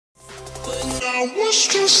Alright,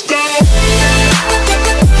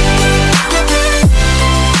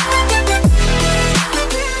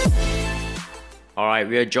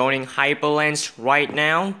 we are joining Hyperlands right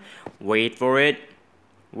now. Wait for it.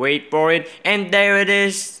 Wait for it. And there it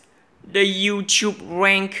is. The YouTube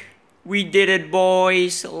rank. We did it,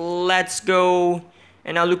 boys. Let's go.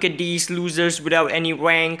 And now look at these losers without any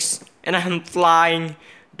ranks. And I'm flying.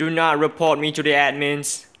 Do not report me to the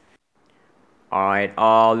admins. Alright,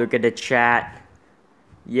 oh, look at the chat.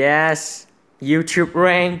 Yes. YouTube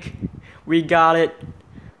rank. We got it.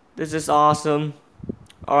 This is awesome.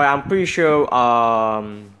 Alright, I'm pretty sure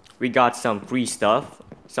we got some free stuff,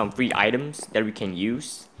 some free items that we can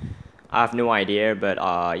use. I have no idea, but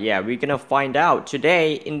yeah, we're gonna find out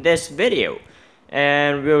today in this video,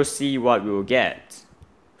 and we'll see what we'll get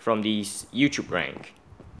from these YouTube rank.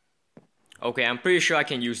 Okay, I'm pretty sure I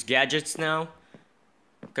can use gadgets now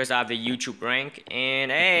because I have the YouTube rank,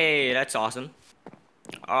 and hey, that's awesome.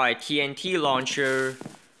 Alright, TNT launcher.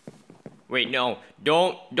 Wait, no,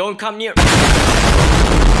 don't come near.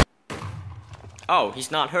 Oh,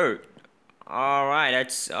 he's not hurt. Alright,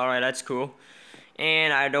 that's cool.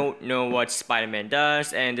 And I don't know what Spider-Man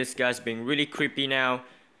does, and this guy's being really creepy now.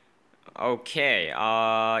 Okay,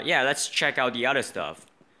 yeah, let's check out the other stuff.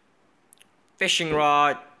 Fishing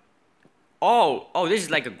rod. Oh, this is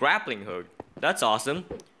like a grappling hook. That's awesome.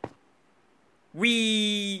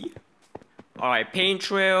 Whee! Alright, paint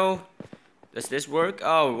trail. Does this work?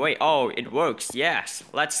 Oh, wait, oh, it works, yes.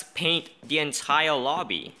 Let's paint the entire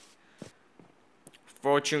lobby.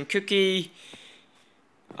 Fortune cookie.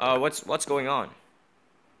 What's going on?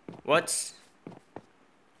 What's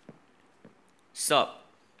sup?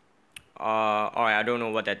 Alright, I don't know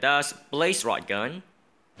what that does. Blaze rod gun.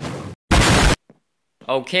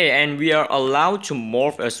 Okay, and we are allowed to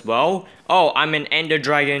morph as well. Oh, I'm an ender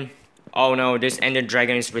dragon. Oh no, this ender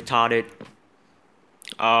dragon is retarded.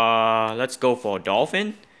 Let's go for a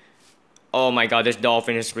dolphin. Oh my god, this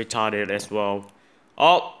dolphin is retarded as well.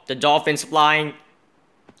 Oh, the dolphin's flying.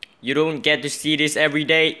 You don't get to see this every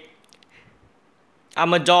day.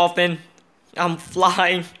 I'm a dolphin. I'm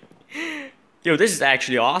flying. Yo, this is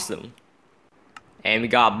actually awesome. And we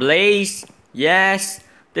got Blaze. Yes,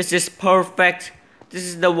 this is perfect. This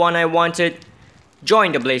is the one I wanted.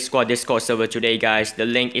 Join the Blaze Squad Discord server today, guys. The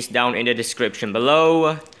link is down in the description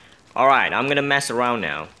below. Alright, I'm gonna mess around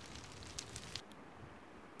now.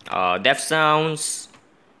 Death sounds.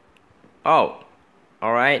 Oh,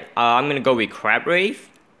 alright. I'm gonna go with Crab Rave.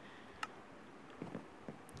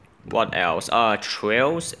 What else?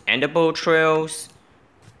 Trails, Enderpearl trails.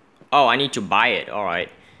 Oh, I need to buy it. Alright.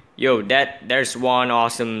 Yo, there's one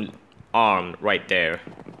awesome arm right there.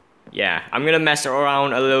 Yeah, I'm gonna mess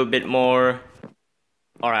around a little bit more.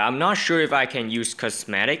 Alright, I'm not sure if I can use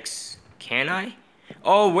cosmetics. Can I?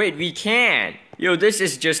 Oh wait, we can! Yo, this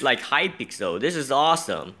is just like Hypixel. This is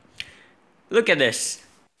awesome. Look at this.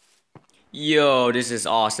 Yo, this is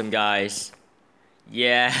awesome, guys.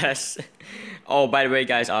 Yes. Oh, by the way,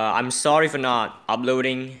 guys, I'm sorry for not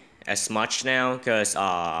uploading as much now, because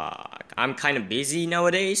I'm kind of busy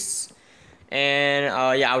nowadays. And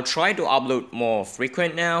yeah, I'll try to upload more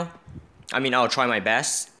frequent now. I mean, I'll try my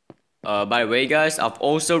best. By the way, guys, I've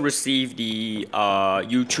also received the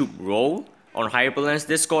YouTube role on Hyperlands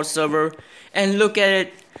Discord server, and look at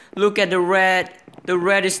it. Look at the red. The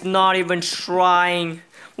red is not even trying.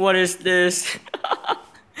 What is this?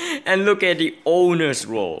 And look at the owner's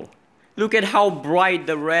role. Look at how bright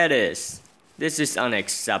the red is. This is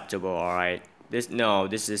unacceptable, alright? This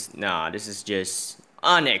is just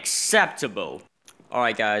unacceptable.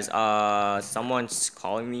 Alright, guys, someone's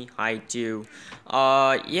calling me. Hi, Tiew.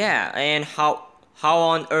 Yeah, and how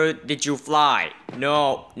on earth did you fly?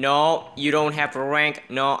 No, you don't have a rank.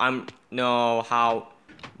 No,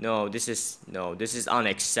 this is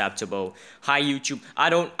unacceptable. Hi, YouTube. I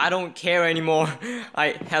don't care anymore.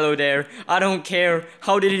 Hello there. I don't care.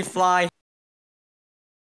 How did it fly?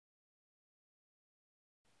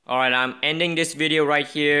 Alright, I'm ending this video right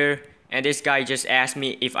here. And this guy just asked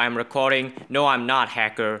me if I'm recording. No, I'm not,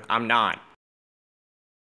 hacker. I'm not.